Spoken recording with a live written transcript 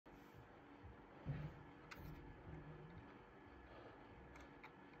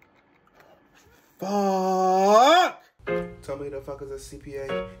Fuck! Tell me the fuck is a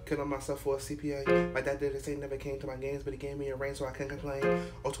CPA. Killing myself for a CPA. My dad did the same, never came to my games, but he gave me a ring so I can't complain.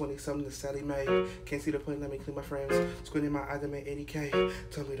 Oh, 20-something to Sally Mae. Can't see the point, let me clean my frames. Squinting my eyes, I made 80K.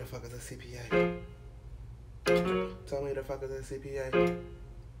 Tell me the fuck is a CPA. Tell me the fuck is a CPA.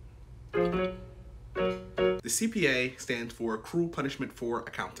 The CPA stands for Cruel Punishment for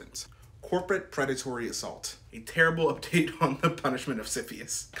Accountants. Corporate Predatory Assault. A terrible update on the punishment of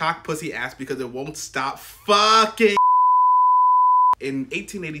Siphius. Cock pussy ass because it won't stop fucking. In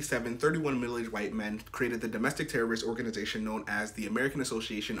 1887, 31 middle-aged white men created the domestic terrorist organization known as the American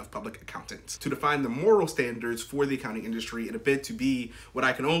Association of Public Accountants to define the moral standards for the accounting industry in a bid to be what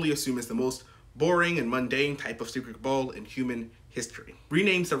I can only assume is the most boring and mundane type of secret cabal in human history.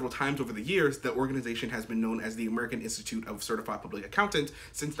 Renamed several times over the years, the organization has been known as the American Institute of Certified Public Accountants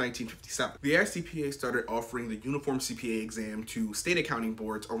since 1957. The AICPA started offering the Uniform CPA exam to state accounting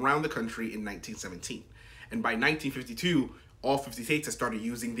boards around the country in 1917. And by 1952, all 50 states have started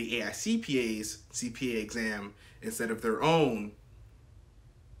using the AICPA's CPA exam instead of their own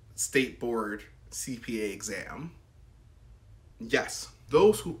state board CPA exam. Yes,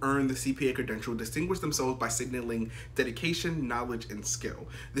 those who earn the CPA credential distinguish themselves by signaling dedication, knowledge, and skill.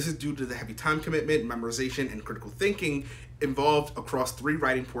 This is due to the heavy time commitment, memorization, and critical thinking involved across 3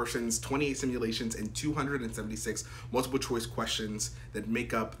 writing portions, 28 simulations, and 276 multiple choice questions that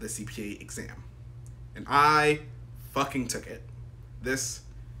make up the CPA exam. And I fucking took it. This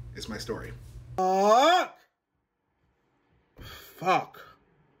is my story. Fuck! Fuck.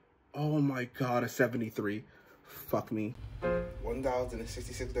 Oh my god, a 73. Fuck me.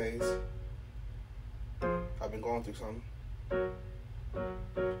 1,066 days. I've been going through something.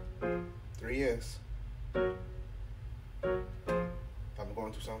 3 years. I've been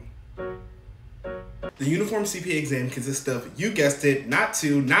going through something. The Uniform CPA exam consists of, you guessed it, not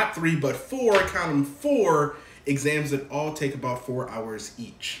 2, not 3, but 4, count them 4, exams that all take about 4 hours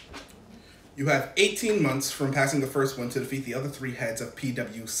each. You have 18 months from passing the first one to defeat the other 3 heads of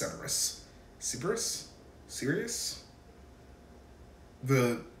PW Cerberus. Cerberus? Sirius?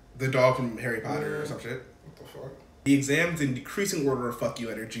 The dog from Harry Potter or some shit. What the fuck? The exams in decreasing order of fuck you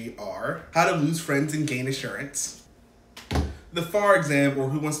energy are How to Lose Friends and Gain Assurance, the FAR exam, or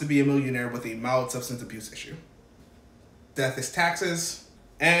Who Wants to Be a Millionaire with a Mild Substance Abuse Issue, Death is Taxes,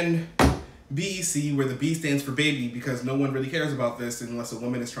 and BEC, where the B stands for baby because no one really cares about this unless a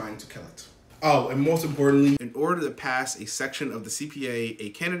woman is trying to kill it. Oh, and most importantly, in order to pass a section of the CPA, a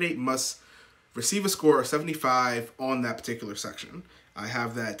candidate must receive a score of 75 on that particular section. I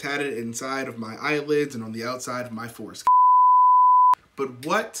have that tatted inside of my eyelids and on the outside of my foreskin. But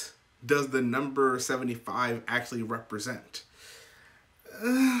what does the number 75 actually represent?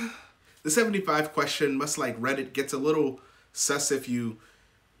 The 75 question, much like Reddit, gets a little sus if you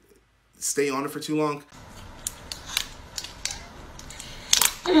stay on it for too long.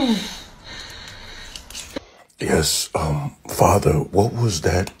 Yes, Father, what was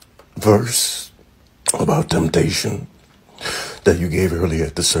that verse about temptation that you gave earlier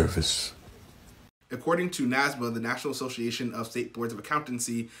at the service? According to NASBA, the National Association of State Boards of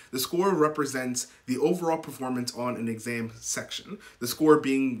Accountancy, the score represents the overall performance on an exam section, the score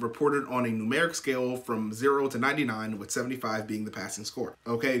being reported on a numeric scale from 0 to 99, with 75 being the passing score.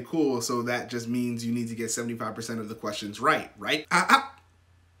 Okay, cool, so that just means you need to get 75% of the questions right?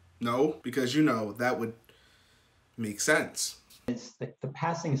 No, because you know, that would make sense. The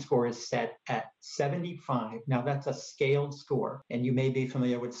passing score is set at 75. Now that's a scaled score, and you may be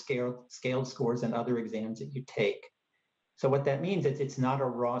familiar with scaled scores in other exams that you take. So what that means is it's not a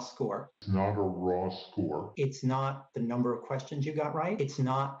raw score. It's not a raw score. It's not the number of questions you got right. It's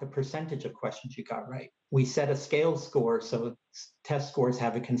not the percentage of questions you got right. We set a scaled score so test scores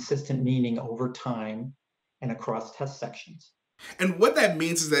have a consistent meaning over time and across test sections. And what that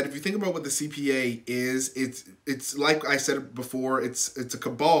means is that if you think about what the CPA is, it's like I said before, it's a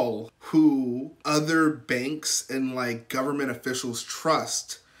cabal who other banks and like government officials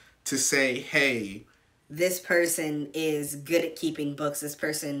trust to say, hey, this person is good at keeping books. This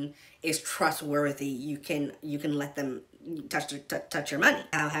person is trustworthy. You can let them touch your money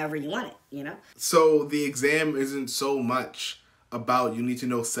however you want it, you know? So the exam isn't so much about you need to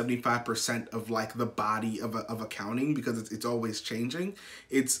know 75% of like the body of accounting because it's always changing.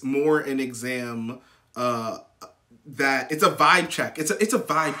 It's more an exam that it's a vibe check. It's a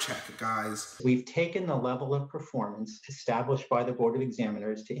vibe check, guys. We've taken the level of performance established by the Board of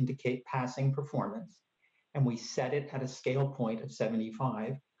Examiners to indicate passing performance, and we set it at a scale point of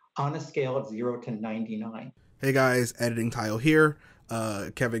 75 on a scale of 0 to 99. Hey guys, editing Tile here.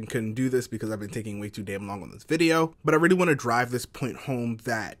 Kevin couldn't do this because I've been taking way too damn long on this video, but I really want to drive this point home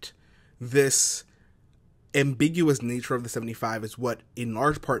that this ambiguous nature of the 75 is what in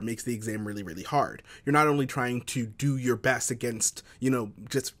large part makes the exam really, really hard. You're not only trying to do your best against,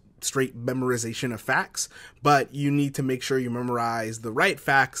 just straight memorization of facts, but you need to make sure you memorize the right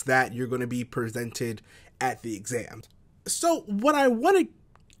facts that you're going to be presented at the exam. So what I want to,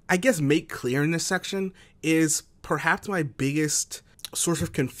 I guess, make clear in this section is perhaps my biggest source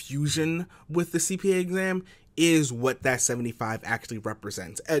of confusion with the CPA exam is what that 75 actually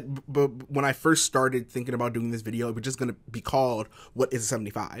represents. But when I first started thinking about doing this video, it was just going to be called, what is a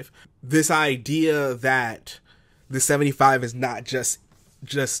 75? This idea that the 75 is not just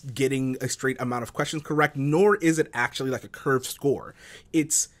getting a straight amount of questions correct, nor is it actually like a curved score.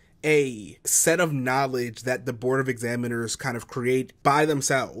 It's a set of knowledge that the Board of Examiners kind of create by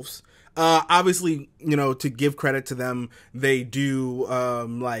themselves. Obviously, to give credit to them, they do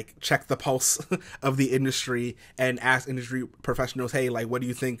like check the pulse of the industry and ask industry professionals, hey, like, what do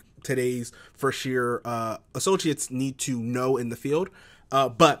you think today's first year associates need to know in the field?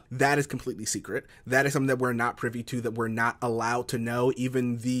 But that is completely secret. That is something that we're not privy to, that we're not allowed to know.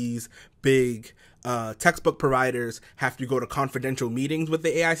 Even these big textbook providers have to go to confidential meetings with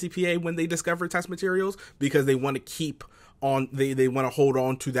the AICPA when they discover test materials, because they want to keep on, they want to hold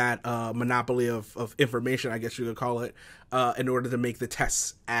on to that monopoly of information, I guess you could call it, in order to make the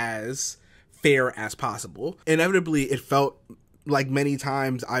tests as fair as possible. Inevitably, it felt like many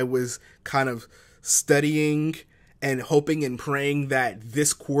times I was kind of studying and hoping and praying that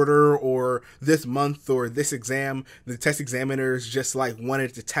this quarter or this month or this exam, the test examiners just like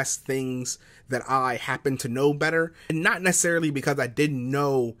wanted to test things that I happened to know better. And not necessarily because I didn't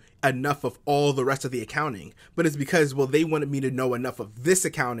know enough of all the rest of the accounting, but it's because, well, they wanted me to know enough of this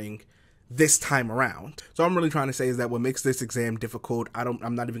accounting this time around. So I'm really trying to say is that what makes this exam difficult,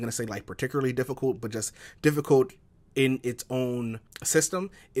 I'm not even going to say like particularly difficult, but just difficult in its own system,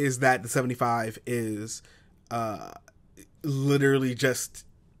 is that the 75 is literally just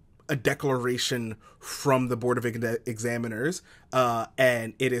a declaration from the Board of Examiners,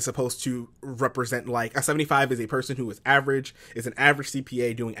 and it is supposed to represent, like, a 75 is a person who is average, is an average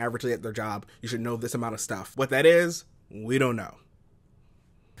CPA doing averagely at their job. You should know this amount of stuff. What that is, we don't know.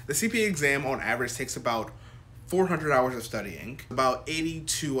 The CPA exam on average takes about 400 hours of studying, about 80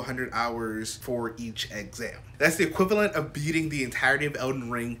 to 100 hours for each exam. That's the equivalent of beating the entirety of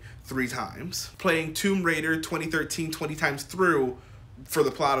Elden Ring 3 times, playing Tomb Raider 2013 20 times through for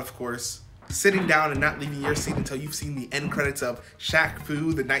the plot, of course, sitting down and not leaving your seat until you've seen the end credits of Shaq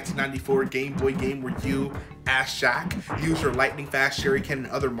Fu, the 1994 Game Boy game where you, as Shaq, use your lightning fast shuriken and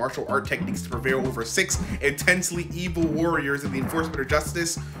other martial art techniques to prevail over 6 intensely evil warriors in the enforcement of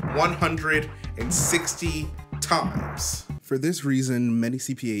justice 160 times. For this reason, many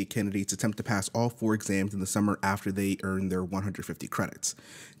CPA candidates attempt to pass all 4 exams in the summer after they earn their 150 credits,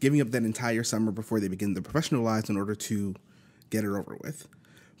 giving up that entire summer before they begin their professional lives in order to get it over with.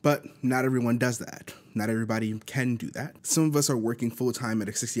 But not everyone does that. Not everybody can do that. Some of us are working full-time at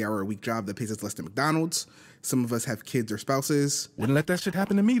a 60-hour-a-week job that pays us less than McDonald's. Some of us have kids or spouses. Wouldn't let that shit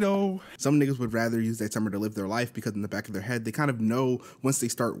happen to me, though. Some niggas would rather use that summer to live their life because in the back of their head, they kind of know once they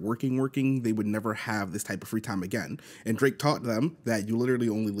start working, they would never have this type of free time again. And Drake taught them that you literally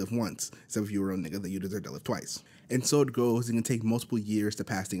only live once. So if you were a nigga, then you deserve to live twice. And so it goes. It can take multiple years to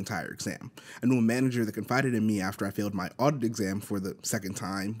pass the entire exam. I knew a manager that confided in me after I failed my audit exam for the 2nd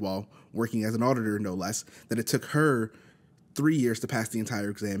time, while working as an auditor, no less, that it took her 3 years to pass the entire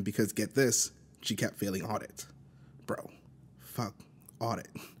exam because, get this, she kept failing audit. Bro, fuck audit.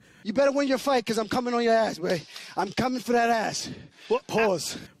 You better win your fight because I'm coming on your ass, boy. I'm coming for that ass.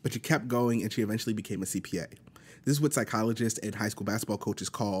 Pause. But she kept going and she eventually became a CPA. This is what psychologists and high school basketball coaches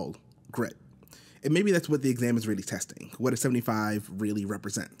call grit. And maybe that's what the exam is really testing, what a 75 really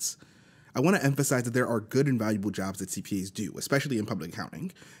represents. I want to emphasize that there are good and valuable jobs that CPAs do, especially in public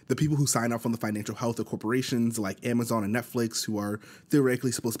accounting. The people who sign off on the financial health of corporations like Amazon and Netflix, who are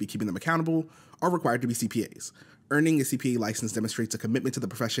theoretically supposed to be keeping them accountable, are required to be CPAs. Earning a CPA license demonstrates a commitment to the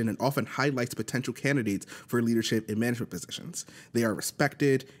profession and often highlights potential candidates for leadership and management positions. They are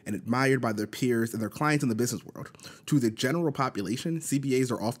respected and admired by their peers and their clients in the business world. To the general population,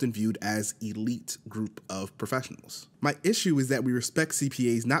 CPAs are often viewed as elite group of professionals. My issue is that we respect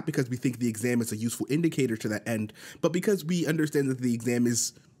CPAs not because we think the exam is a useful indicator to that end, but because we understand that the exam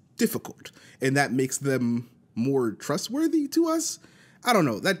is difficult, and that makes them more trustworthy to us. I don't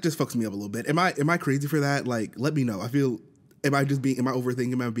know. That just fucks me up a little bit. Am I crazy for that? Like, let me know. Am I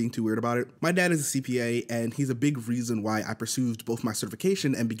overthinking? Am I being too weird about it? My dad is a CPA, and he's a big reason why I pursued both my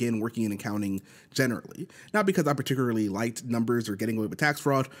certification and began working in accounting generally. Not because I particularly liked numbers or getting away with tax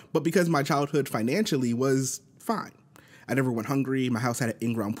fraud, but because my childhood financially was fine. I never went hungry. My house had an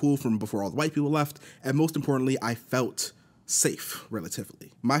in-ground pool from before all the white people left. And most importantly, I felt safe,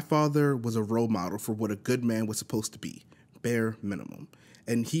 relatively. My father was a role model for what a good man was supposed to be, bare minimum.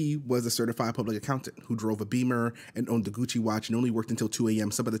 And he was a certified public accountant who drove a Beamer and owned the Gucci watch and only worked until 2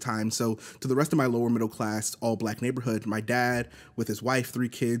 a.m. some of the time. So to the rest of my lower middle class, all black neighborhood, my dad with his wife, 3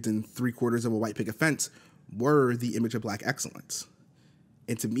 kids, and 3/4 of a white picket fence were the image of black excellence.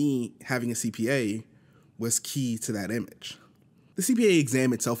 And to me, having a CPA was key to that image. The CPA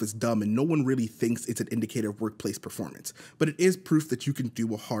exam itself is dumb and no one really thinks it's an indicator of workplace performance, but it is proof that you can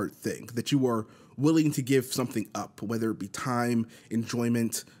do a hard thing, that you are willing to give something up, whether it be time,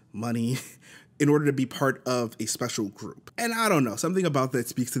 enjoyment, money, in order to be part of a special group. And I don't know, something about that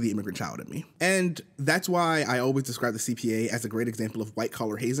speaks to the immigrant child in me. And that's why I always describe the CPA as a great example of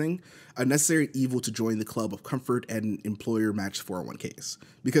white-collar hazing, a necessary evil to join the club of comfort and employer-matched 401ks.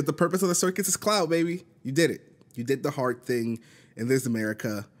 Because the purpose of the circus is clout, baby. You did it. You did the hard thing in this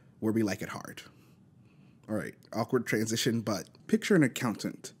America where we like it hard. All right, awkward transition, but picture an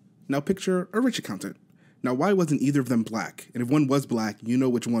accountant. Now picture a rich accountant. Now why wasn't either of them black? And if one was black, you know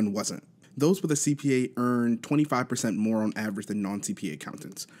which one wasn't. Those with a CPA earn 25% more on average than non-CPA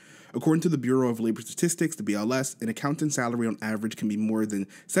accountants. According to the Bureau of Labor Statistics, the BLS, an accountant's salary on average can be more than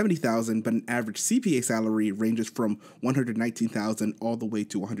 $70,000, but an average CPA salary ranges from $119,000 all the way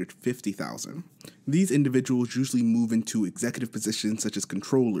to $150,000. These individuals usually move into executive positions such as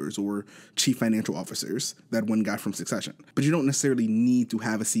controllers or chief financial officers, that one guy from Succession. But you don't necessarily need to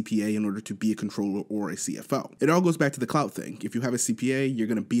have a CPA in order to be a controller or a CFO. It all goes back to the clout thing. If you have a CPA, you're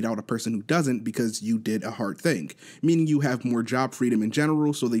going to beat out a person who doesn't because you did a hard thing, meaning you have more job freedom in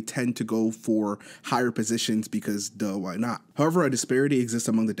general, so they tend to go for higher positions because duh, why not? However, a disparity exists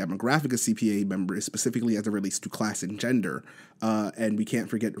among the demographic of CPA members, specifically as it relates to class and gender, and we can't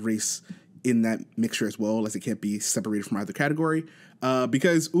forget race in that mixture as well, as it can't be separated from either category,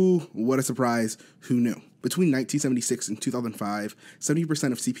 because, ooh, what a surprise, who knew? Between 1976 and 2005,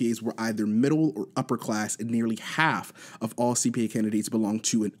 70% of CPAs were either middle or upper class, and nearly half of all CPA candidates belonged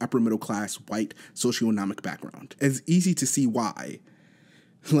to an upper middle class white socioeconomic background. It's easy to see why.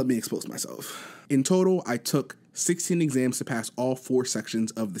 Let me expose myself. In total, I took 16 exams to pass all 4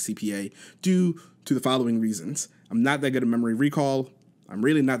 sections of the CPA due to the following reasons. I'm not that good at memory recall. I'm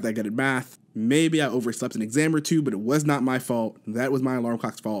really not that good at math. Maybe I overslept an exam or 2, but it was not my fault. That was my alarm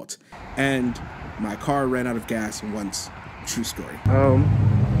clock's fault. And my car ran out of gas once. True story.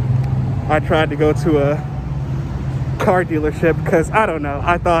 I tried to go to a car dealership because, I don't know,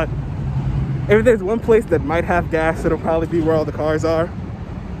 I thought if there's one place that might have gas, it'll probably be where all the cars are.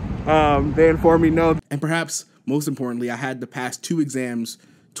 They informed me no. And perhaps most importantly, I had to pass 2 exams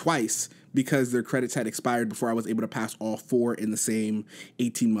twice because their credits had expired before I was able to pass all 4 in the same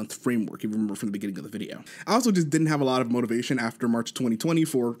 18-month framework, if you remember from the beginning of the video. I also just didn't have a lot of motivation after March 2020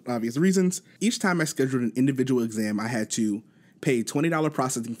 for obvious reasons. Each time I scheduled an individual exam, I had to pay a $20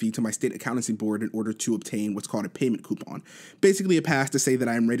 processing fee to my state accountancy board in order to obtain what's called a payment coupon. Basically a pass to say that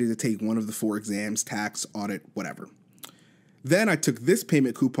I am ready to take one of the 4 exams, tax, audit, whatever. Then I took this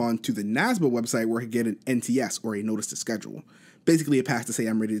payment coupon to the NASBA website where I could get an NTS, or a notice to schedule. Basically a pass to say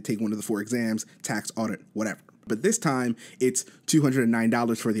I'm ready to take one of the 4 exams, tax, audit, whatever. But this time, it's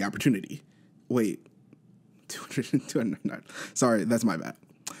 $209 for the opportunity. Wait, $209. Sorry, that's my bad.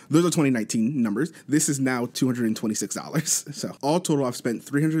 Those are 2019 numbers. This is now $226. So all total, I've spent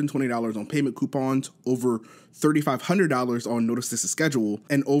 $320 on payment coupons, over $3,500 on notices to schedule,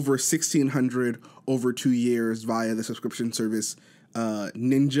 and over $1,600 over 2 years via the subscription service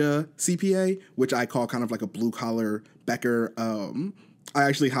Ninja CPA, which I call kind of like a blue collar Becker. I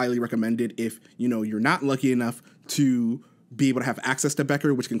actually highly recommend it if you're not lucky enough to be able to have access to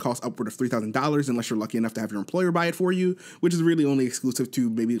Becker, which can cost upward of $3,000 unless you're lucky enough to have your employer buy it for you, which is really only exclusive to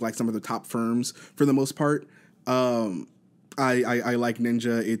maybe like some of the top firms for the most part. I like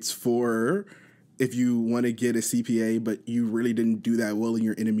Ninja. It's for if you want to get a CPA, but you really didn't do that well in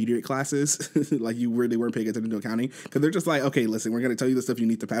your intermediate classes, like you really weren't paying attention to accounting, because they're just like, okay, listen, we're going to tell you the stuff you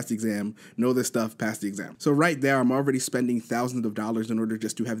need to pass the exam, know this stuff, pass the exam. So right there, I'm already spending thousands of dollars in order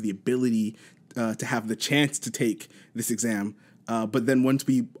just to have the ability to have the chance to take this exam. But then once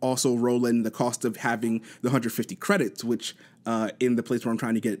we also roll in the cost of having the 150 credits, which in the place where I'm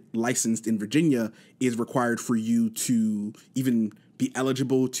trying to get licensed in Virginia is required for you to even be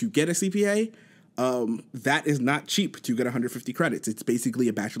eligible to get a CPA, that is not cheap to get 150 credits. It's basically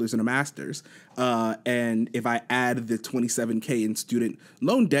a bachelor's and a master's. And if I add the $27K in student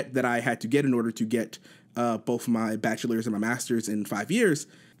loan debt that I had to get in order to get both my bachelor's and my master's in 5 years,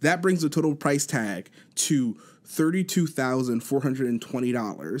 that brings the total price tag to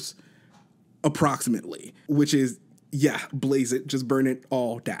 $32,420 approximately, which is yeah, blaze it, just burn it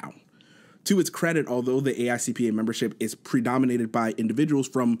all down. To its credit, although the AICPA membership is predominated by individuals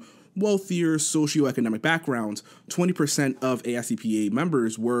from wealthier socioeconomic backgrounds, 20% of AICPA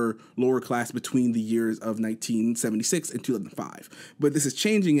members were lower class between the years of 1976 and 2005. But this is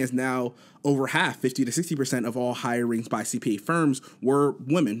changing, as now over half, 50 to 60% of all hirings by CPA firms were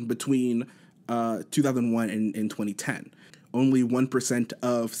women between 2001 and 2010. Only 1%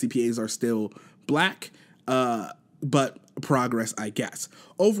 of CPAs are still black, but progress, I guess.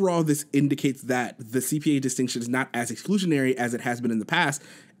 Overall, this indicates that the CPA distinction is not as exclusionary as it has been in the past,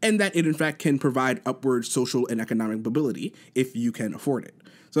 and that it in fact can provide upward social and economic mobility if you can afford it.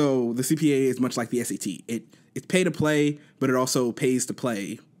 So the CPA is much like the SAT. It's pay to play, but it also pays to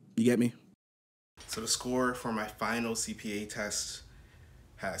play. You get me? So the score for my final CPA test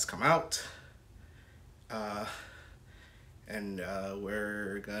has come out. And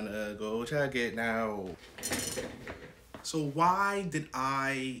we're gonna go check it now. So why did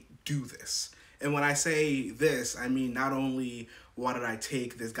I do this? And when I say this, I mean not only why did I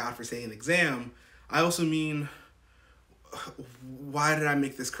take this godforsaken exam, I also mean why did I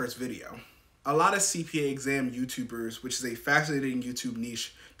make this cursed video? A lot of CPA exam YouTubers, which is a fascinating YouTube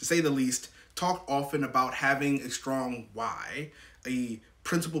niche to say the least, talk often about having a strong why, a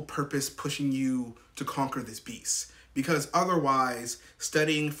principal purpose pushing you to conquer this beast. Because otherwise,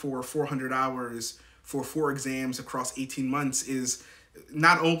 studying for 400 hours for 4 exams across 18 months is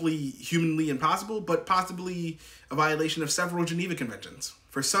not only humanly impossible, but possibly a violation of several Geneva Conventions.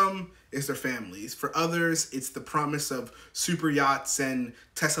 For some, it's their families. For others, it's the promise of super yachts and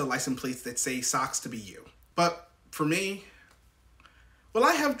Tesla license plates that say socks to be you. But for me, well,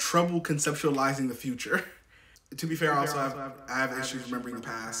 I have trouble conceptualizing the future. To be fair, I have issues remembering the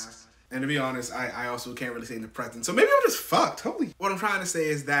past. And to be honest, I also can't really say in the present. So maybe I'm just fucked. Holy. What I'm trying to say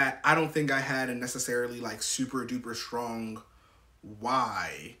is that I don't think I had a necessarily like super duper strong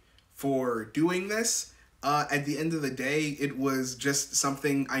why for doing this. At the end of the day, it was just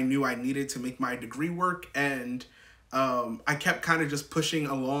something I knew I needed to make my degree work. And I kept kind of just pushing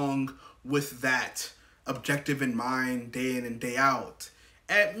along with that objective in mind day in and day out.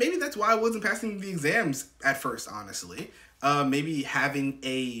 And maybe that's why I wasn't passing the exams at first, honestly. Maybe having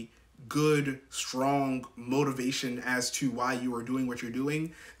a good, strong motivation as to why you are doing what you're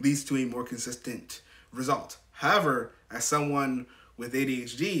doing leads to a more consistent result. However, as someone with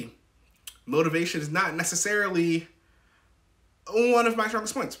ADHD, motivation is not necessarily one of my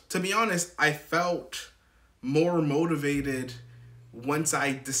strongest points. To be honest, I felt more motivated once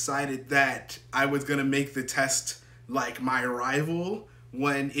I decided that I was going to make the test like my rival,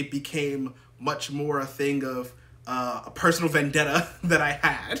 when it became much more a thing of a personal vendetta that I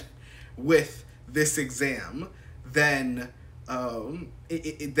had with this exam than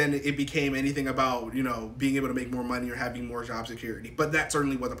it became anything about, you know, being able to make more money or having more job security. But that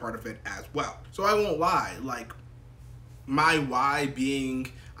certainly was a part of it as well. So I won't lie, like, my why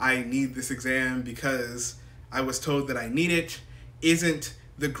being I need this exam because I was told that I need it isn't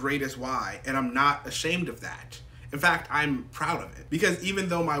the greatest why, and I'm not ashamed of that. In fact, I'm proud of it, because even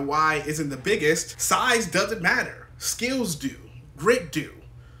though my why isn't the biggest, size doesn't matter. Skills do. Grit do.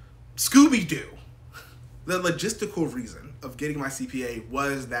 Scooby do. The logistical reason of getting my CPA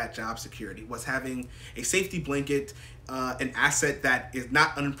was that job security, was having a safety blanket, an asset that is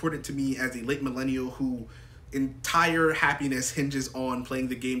not unimportant to me as a late millennial who entire happiness hinges on playing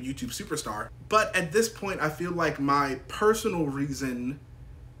the game YouTube Superstar. But at this point, I feel like my personal reason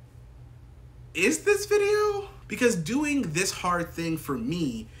is this video, because doing this hard thing for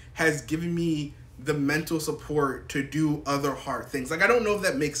me has given me the mental support to do other hard things. Like, I don't know if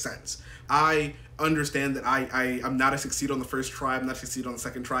that makes sense. I understand that I'm not a succeed on the first try, I'm not a succeed on the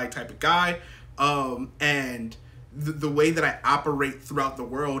second try type of guy. And the way that I operate throughout the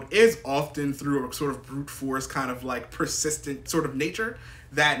world is often through a sort of brute force kind of like persistent sort of nature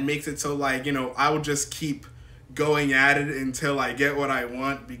that makes it so, like, you know, I will just keep going at it until I get what I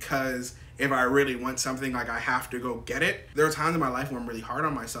want, because if I really want something, like, I have to go get it. There are times in my life where I'm really hard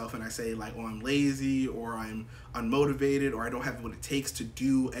on myself and I say, like, oh, I'm lazy, or I'm unmotivated, or I don't have what it takes to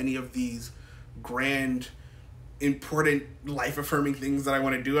do any of these grand, important, life-affirming things that I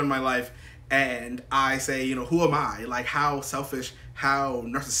want to do in my life. And I say, you know, who am I? Like, how selfish, how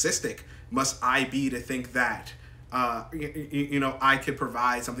narcissistic must I be to think that, you know, I could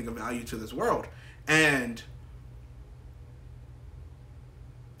provide something of value to this world? And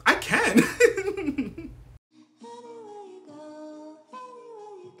I can.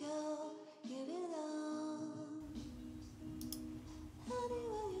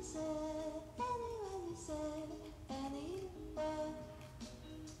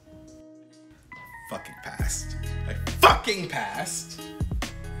 fucking passed. I fucking passed.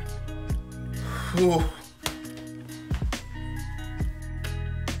 Whew.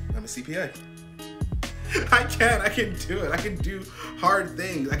 I'm a CPA. I can do it. I can do hard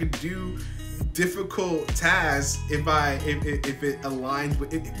things. I can do difficult tasks if it aligns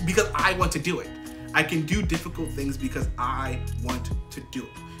with it, because I want to do it. I can do difficult things because I want to do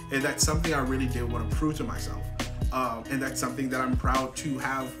it. And that's something I really did want to prove to myself. And that's something that I'm proud to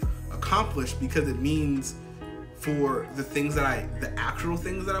have accomplished, because it means for the actual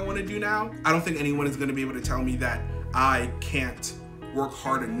things that I want to do now, I don't think anyone is going to be able to tell me that I can't work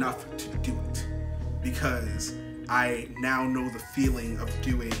hard enough to do it, because I now know the feeling of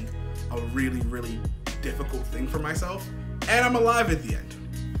doing a really, really difficult thing for myself, and I'm alive at the end.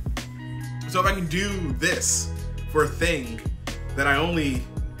 So if I can do this for a thing that I only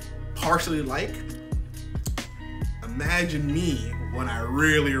partially like, imagine me when I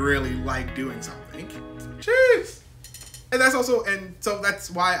really, really like doing something. Jeez. And so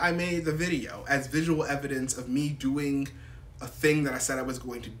that's why I made the video, as visual evidence of me doing a thing that I said I was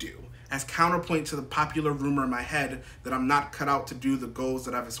going to do, as counterpoint to the popular rumor in my head that I'm not cut out to do the goals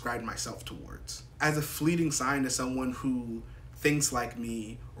that I've ascribed myself towards. As a fleeting sign to someone who thinks like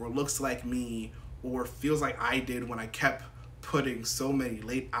me, or looks like me, or feels like I did when I kept putting so many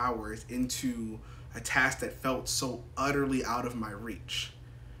late hours into a task that felt so utterly out of my reach.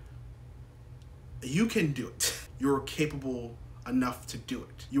 You can do it. You're capable enough to do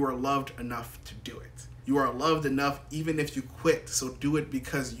it. You are loved enough to do it. You are loved enough even if you quit, so do it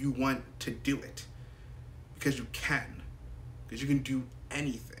because you want to do it. Because you can. Because you can do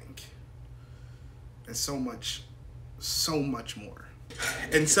anything. And so much more.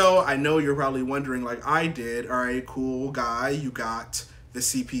 And so I know you're probably wondering, like I did, all right, cool guy, you got the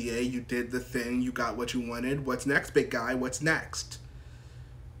CPA, you did the thing, you got what you wanted. What's next, big guy? What's next?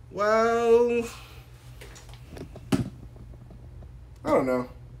 Well, I don't know.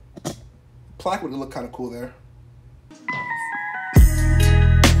 Plaque would look kind of cool there.